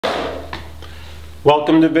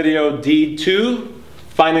Welcome to video D2,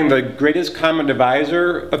 finding the greatest common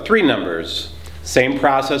divisor of three numbers. Same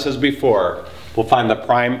process as before. We'll find the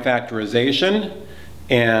prime factorization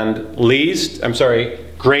and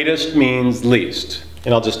greatest means least.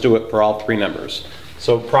 And I'll just do it for all three numbers.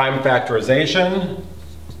 So prime factorization,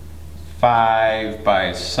 5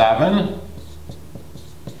 by 7,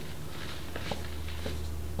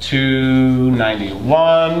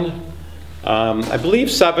 291. I believe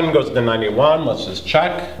 7 goes to 91. Let's just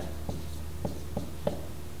check.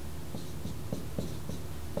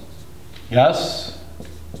 Yes.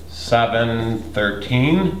 7,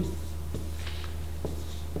 13.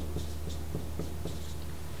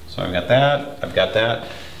 So I've got that.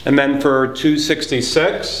 And then for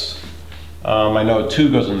 266, I know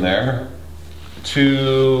 2 goes in there.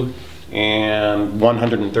 2 and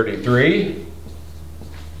 133.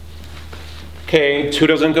 Okay, 2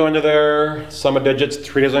 doesn't go into there, sum of digits,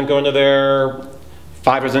 3 doesn't go into there,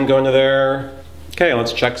 5 doesn't go into there. Okay,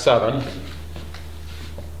 let's check 7.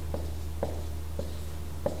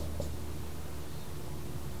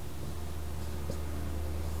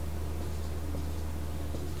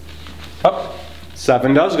 Oh,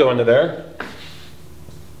 7 does go into there.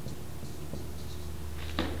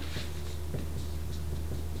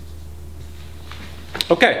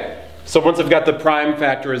 Okay, so once I've got the prime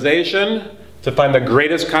factorization, to find the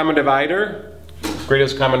greatest common divisor,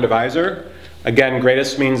 again,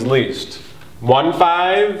 greatest means least. 1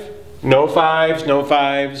 5, no 5s, no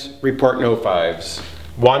 5s, report no 5s.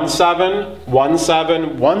 1 7, 1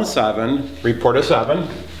 7, 1 7, report a 7.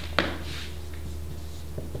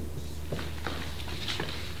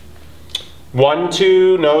 1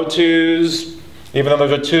 2, no 2s, even though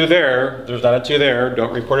there's a 2 there, there's not a 2 there,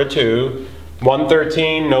 don't report a 2. 1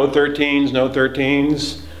 13, no 13s, no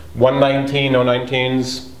 13s. 119, no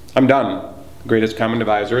 19s. I'm done. Greatest common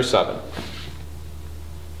divisor is 7.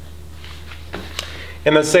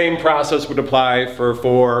 And the same process would apply for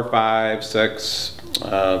 4, 5, 6,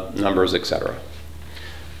 numbers, etc.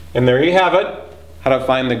 And there you have it, how to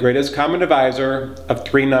find the greatest common divisor of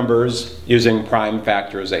three numbers using prime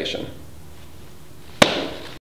factorization.